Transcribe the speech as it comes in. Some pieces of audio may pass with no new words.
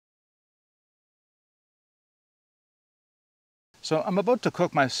So I'm about to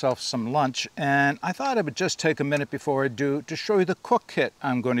cook myself some lunch, and I thought I would just take a minute before I do to show you the cook kit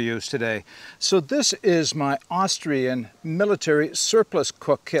I'm going to use today. So this is my Austrian military surplus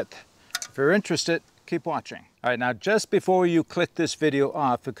cook kit. If you're interested, keep watching. All right, now just before you click this video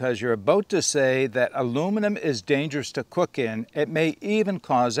off, because you're about to say that aluminum is dangerous to cook in, it may even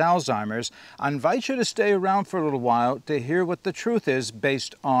cause Alzheimer's, I invite you to stay around for a little while to hear what the truth is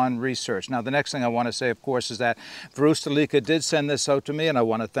based on research. Now, the next thing I want to say, of course, is that WW2 did send this out to me, and I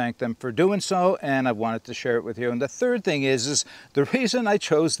want to thank them for doing so, and I wanted to share it with you. And the third thing is the reason I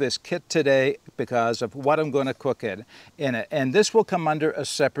chose this kit today because of what I'm going to cook in it. And this will come under a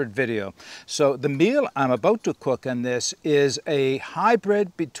separate video. So the meal I'm about to cook in this is a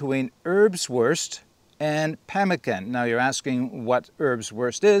hybrid between Erbswurst and pemmican. Now you're asking what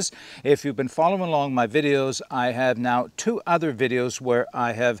Erbswurst is. If you've been following along my videos, I have now two other videos where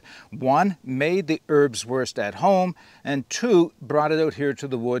I have, one, made the Erbswurst at home, and two, brought it out here to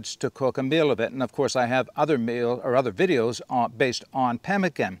the woods to cook a meal of it. And of course I have other videos based on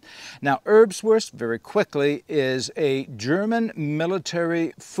pemmican. Now Erbswurst, very quickly, is a German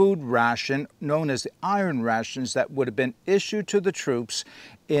military food ration known as the iron rations that would have been issued to the troops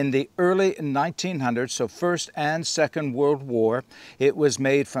in the early 1900s, so First and Second World War. It was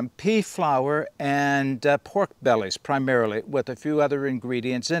made from pea flour and pork bellies primarily, with a few other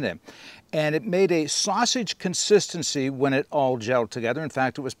ingredients in it. And it made a sausage consistency when it all gelled together. In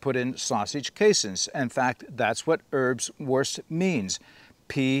fact, it was put in sausage casings. In fact, that's what Erbswurst means.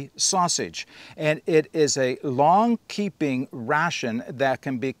 Pea sausage. And it is a long-keeping ration that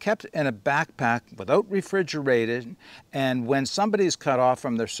can be kept in a backpack without refrigerating, and when somebody's cut off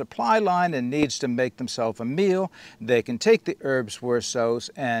from their supply line and needs to make themselves a meal, they can take the Erbswurst sauce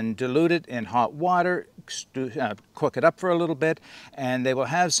and dilute it in hot water, cook it up for a little bit, and they will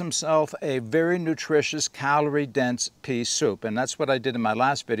have themselves a very nutritious, calorie-dense pea soup. And that's what I did in my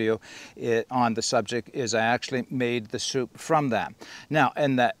last video on the subject, is I actually made the soup from that. Now,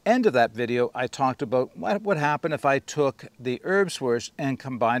 in the end of that video, I talked about what would happen if I took the Erbswurst and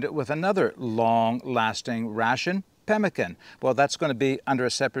combined it with another long-lasting ration, pemmican. Well, that's going to be under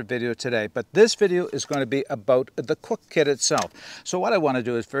a separate video today, but this video is going to be about the cook kit itself. So what I want to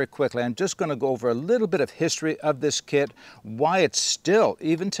do is very quickly, I'm just going to go over a little bit of history of this kit, why it still,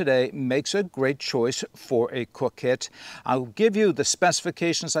 even today, makes a great choice for a cook kit. I'll give you the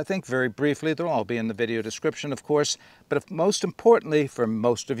specifications, I think, very briefly. They'll all be in the video description, of course, but most importantly for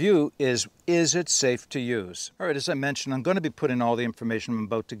most of you is it safe to use? All right, as I mentioned, I'm going to be putting all the information I'm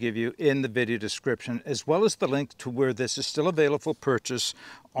about to give you in the video description, as well as the link to where this is still available for purchase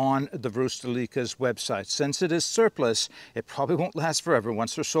on the WW2's website. Since it is surplus, it probably won't last forever.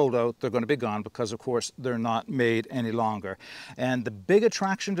 Once they're sold out, they're going to be gone because, of course, they're not made any longer. And the big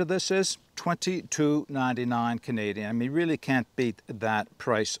attraction to this is $22.99 Canadian. I mean, you really can't beat that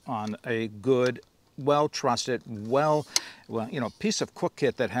price on a good, well-trusted, piece of cook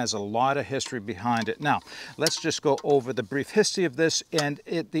kit that has a lot of history behind it. Now, let's just go over the brief history of this. And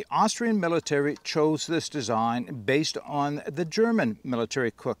the Austrian military chose this design based on the German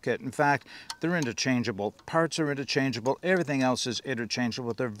military cook kit. In fact, they're interchangeable. Parts are interchangeable. Everything else is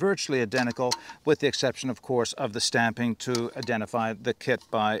interchangeable. They're virtually identical, with the exception, of course, of the stamping to identify the kit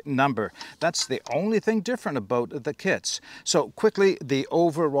by number. That's the only thing different about the kits. So quickly, the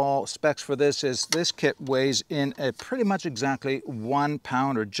overall specs for this is this kit weighs in at pretty much exactly 1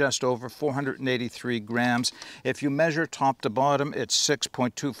 pound, or just over 483 grams. If you measure top to bottom, it's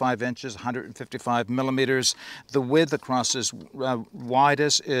 6.25 inches, 155 millimeters. The width across as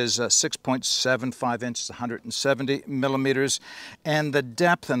widest is 6.75 inches, 170 millimeters. And the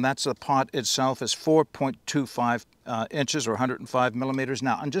depth, and that's the pot itself, is 4.25 inches, or 105 millimeters.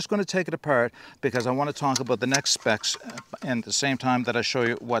 Now, I'm just going to take it apart because I want to talk about the next specs at the same time that I show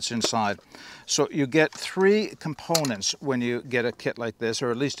you what's inside. So you get three components when you get a kit like this,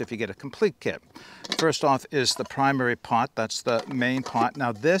 or at least if you get a complete kit. First off is the primary pot. That's the main pot.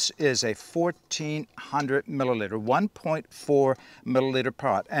 Now, this is a 1400 milliliter, 1.4 milliliter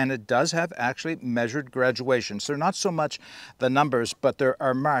pot, and it does have actually measured graduations. They're not so much the numbers, but there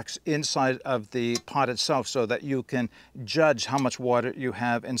are marks inside of the pot itself so that you can judge how much water you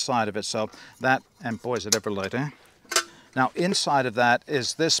have inside of it. So that, and boy, is it ever light, eh? Now, inside of that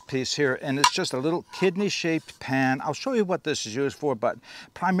is this piece here, and it's just a little kidney-shaped pan. I'll show you what this is used for, but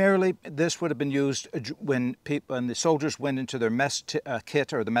primarily this would have been used when the soldiers went into their mess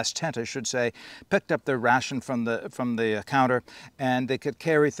kit, or the mess tent, I should say, picked up their ration from the counter, and they could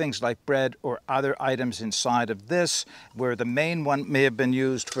carry things like bread or other items inside of this, where the main one may have been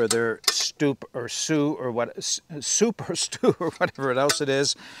used for their soup or stew or whatever else it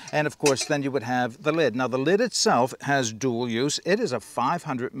is. And of course, then you would have the lid. Now, the lid itself has dual use. It is a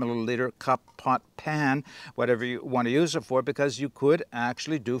 500 milliliter cup, pot, pan, whatever you want to use it for, because you could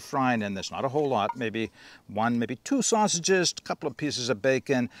actually do frying in this. Not a whole lot, maybe one, maybe two sausages, a couple of pieces of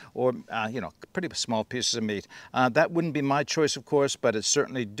bacon, or you know, pretty small pieces of meat. That wouldn't be my choice, of course, but it's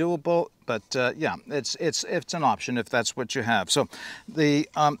certainly doable. But yeah, it's an option if that's what you have. So the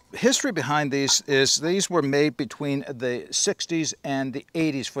history behind these is these were made between the 60s and the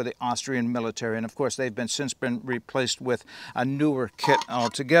 80s for the Austrian military, and of course they've since been replaced with a newer kit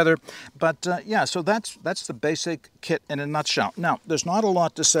altogether. But yeah, so that's the basic kit in a nutshell. Now, there's not a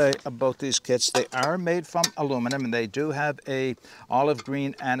lot to say about these kits. They are made from aluminum, and they do have a olive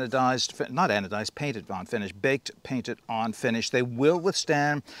green anodized, not anodized, painted on finish, baked painted on finish. They will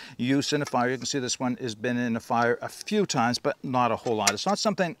withstand use in a fire. You can see this one has been in a fire a few times, but not a whole lot. It's not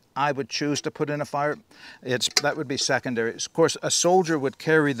something I would choose to put in a fire. That would be secondary. Of course, a soldier would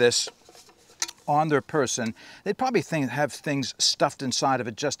carry this on their person. They'd probably have things stuffed inside of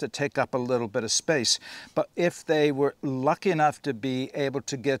it just to take up a little bit of space. But if they were lucky enough to be able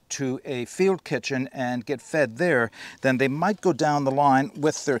to get to a field kitchen and get fed there, then they might go down the line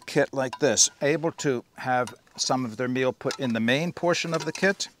with their kit like this, able to have some of their meal put in the main portion of the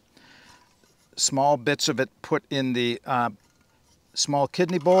kit, small bits of it put in the small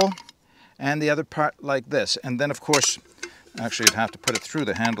kidney bowl, and the other part like this. And then, of course, actually you'd have to put it through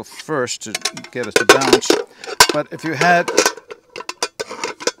the handle first to get it to balance. But if you had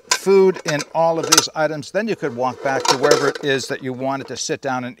food in all of these items, then you could walk back to wherever it is that you wanted to sit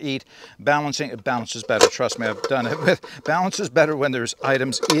down and eat. It balances better. Trust me, I've done it. Balances better when there's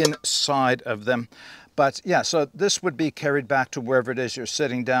items inside of them. But yeah, so this would be carried back to wherever it is you're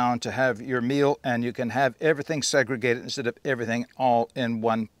sitting down to have your meal, and you can have everything segregated instead of everything all in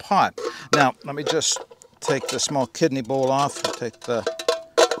one pot. Now, let me just take the small kidney bowl off.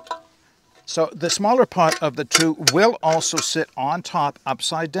 So the smaller part of the two will also sit on top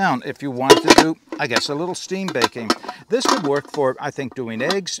upside down if you wanted to do, I guess, a little steam baking. This would work for, I think, doing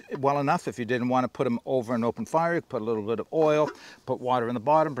eggs well enough. If you didn't want to put them over an open fire, you could put a little bit of oil, put water in the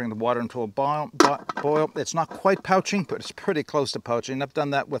bottom, bring the water into a boil. It's not quite poaching, but it's pretty close to poaching. I've done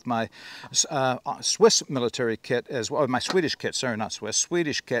that with my Swiss military kit as well, my Swedish kit, sorry, not Swiss,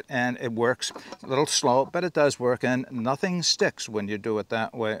 Swedish kit, and it works. A little slow, but it does work, and nothing sticks when you do it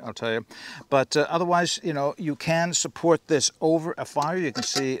that way, I'll tell you. But otherwise, you know, you can support this over a fire. You can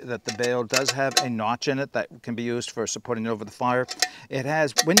see that the bale does have a notch in it that can be used for supporting it over the fire. It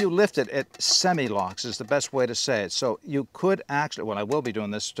has, when you lift it, it semi-locks is the best way to say it. So you could actually, well, I will be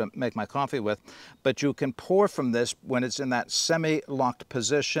doing this to make my coffee with, but you can pour from this when it's in that semi-locked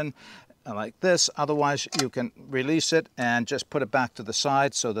position like this. Otherwise, you can release it and just put it back to the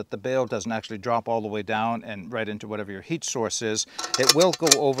side so that the bale doesn't actually drop all the way down and right into whatever your heat source is. It will go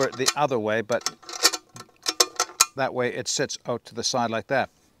over the other way, but that way it sits out to the side like that.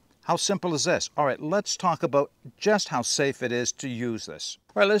 How simple is this? All right, let's talk about just how safe it is to use this.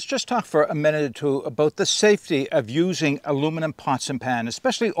 All right, let's just talk for a minute or two about the safety of using aluminum pots and pans,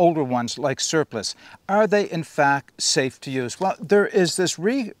 especially older ones like surplus. Are they in fact safe to use? Well, there is this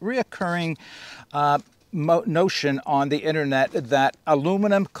reoccurring notion on the internet that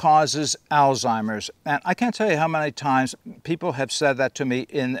aluminum causes Alzheimer's. And I can't tell you how many times people have said that to me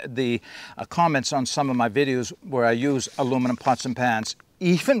in the comments on some of my videos where I use aluminum pots and pans,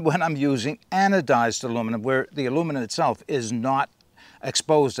 even when I'm using anodized aluminum, where the aluminum itself is not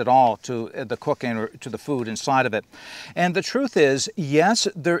exposed at all to the cooking or to the food inside of it. And the truth is, yes,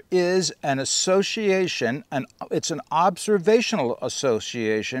 there is an association, and it's an observational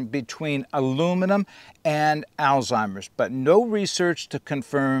association between aluminum and Alzheimer's, but no research to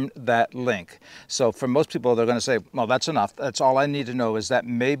confirm that link. So for most people, they're going to say, well, that's enough. That's all I need to know, is that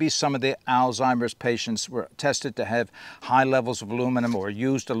maybe some of the Alzheimer's patients were tested to have high levels of aluminum or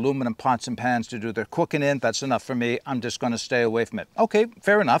used aluminum pots and pans to do their cooking in. That's enough for me. I'm just going to stay away from it. Okay,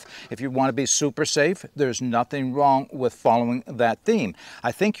 fair enough. If you want to be super safe, there's nothing wrong with following that theme.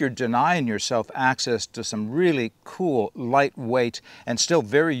 I think you're denying yourself access to some really cool, lightweight, and still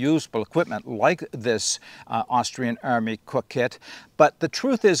very usable equipment like this Austrian Army cook kit. But the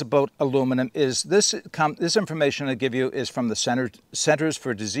truth is about aluminum is this information I give you is from the Centers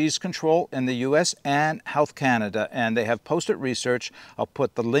for Disease Control in the US and Health Canada, and they have posted research. I'll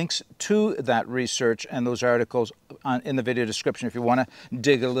put the links to that research and those articles in the video description if you want to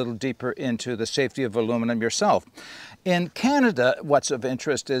dig a little deeper into the safety of aluminum yourself. In Canada, what's of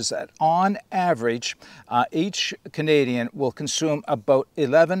interest is that on average, each Canadian will consume about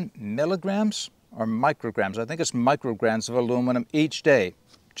 11 milligrams or micrograms, I think it's micrograms of aluminum each day,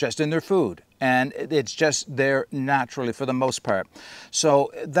 just in their food. and it's just there naturally for the most part.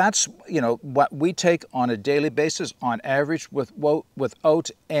 So that's, what we take on a daily basis on average without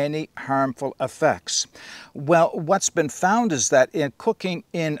any harmful effects. Well, what's been found is that in cooking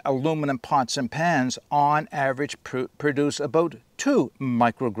in aluminum pots and pans on average produce about 2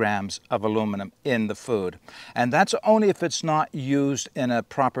 micrograms of aluminum in the food. And that's only if it's not used in a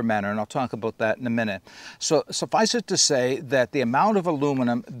proper manner, and I'll talk about that in a minute. So suffice it to say that the amount of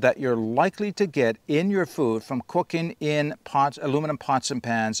aluminum that you're likely to get in your food from cooking in aluminum pots and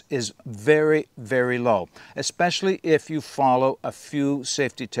pans is very, very low, especially if you follow a few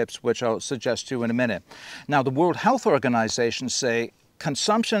safety tips, which I'll suggest to you in a minute. Now, the World Health Organization say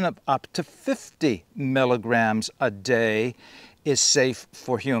consumption of up to 50 milligrams a day is safe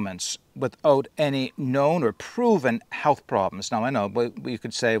for humans without any known or proven health problems. Now, I know, but you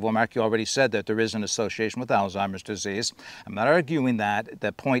could say, well, Mark, you already said that there is an association with Alzheimer's disease. I'm not arguing that.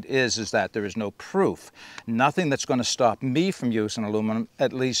 The point is that there is no proof. Nothing that's going to stop me from using aluminum,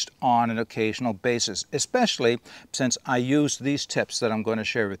 at least on an occasional basis, especially since I use these tips that I'm going to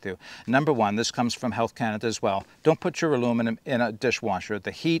share with you. Number one, this comes from Health Canada as well. Don't put your aluminum in a dishwasher.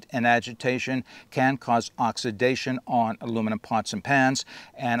 The heat and agitation can cause oxidation on aluminum pots and pans,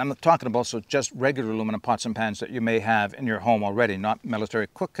 and I'm not talking about also just regular aluminum pots and pans that you may have in your home already, not military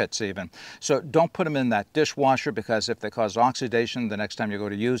cook kits even. So don't put them in that dishwasher, because if they cause oxidation the next time you go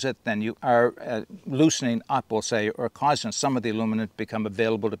to use it, then you are loosening up, we'll say, or causing some of the aluminum to become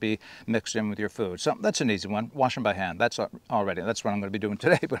available to be mixed in with your food. So that's an easy one. Wash them by hand. That's what I'm going to be doing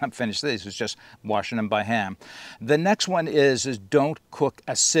today when I'm finished these, is just washing them by hand. The next one is don't cook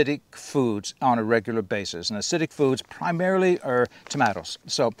acidic foods on a regular basis. And acidic foods primarily are tomatoes.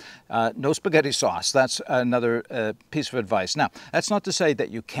 So no spaghetti sauce. That's another piece of advice. Now, that's not to say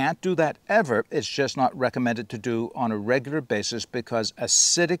that you can't do that ever. It's just not recommended to do on a regular basis, because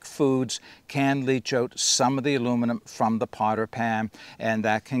acidic foods can leach out some of the aluminum from the pot or pan, and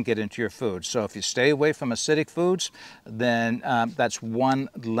that can get into your food. So if you stay away from acidic foods, then that's one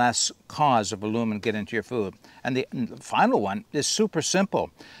less cause of aluminum get into your food. And the final one is super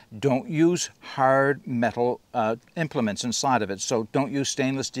simple. Don't use hard metal implements inside of it. So don't use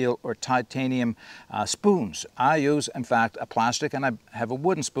stainless steel or titanium spoons. I use, in fact, a plastic, and I have a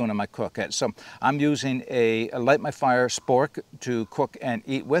wooden spoon in my cook kit. So I'm using a light my fire spork to cook and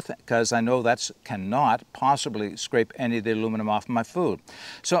eat with, because I know that cannot possibly scrape any of the aluminum off my food.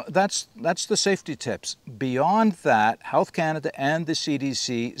 So that's the safety tips. Beyond that, Health Canada and the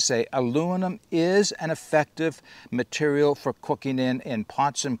CDC say aluminum is an effective material for cooking in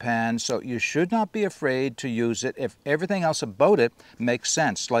pots and pans, so you should not be afraid to use it if everything else about it makes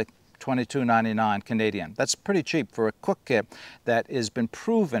sense, like $22.99 Canadian. That's pretty cheap for a cook kit that has been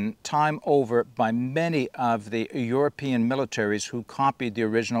proven time over by many of the European militaries who copied the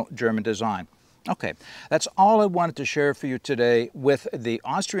original German design. Okay, that's all I wanted to share for you today with the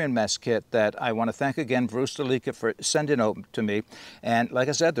Austrian mess kit that I want to thank again Vrustalika for sending out to me. And like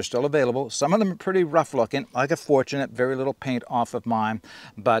I said, they're still available. Some of them are pretty rough looking. I got fortunate, very little paint off of mine,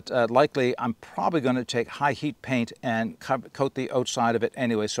 but likely I'm probably going to take high heat paint and coat the outside of it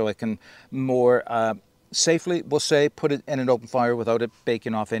anyway, so I can more safely, we'll say, put it in an open fire without it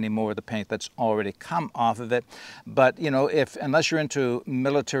baking off any more of the paint that's already come off of it. But, unless you're into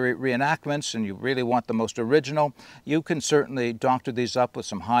military reenactments and you really want the most original, you can certainly doctor these up with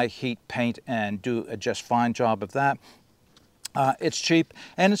some high heat paint and do a just fine job of that. It's cheap,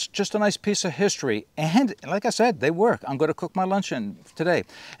 and it's just a nice piece of history. And like I said, they work. I'm going to cook my lunch in today.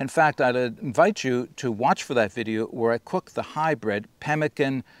 In fact, I'd invite you to watch for that video where I cook the hybrid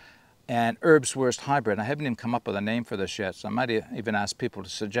pemmican and Erbswurst hybrid. I haven't even come up with a name for this yet, so I might even ask people to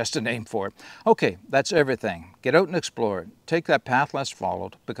suggest a name for it. Okay, that's everything. Get out and explore. Take that path less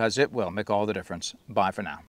followed, because it will make all the difference. Bye for now.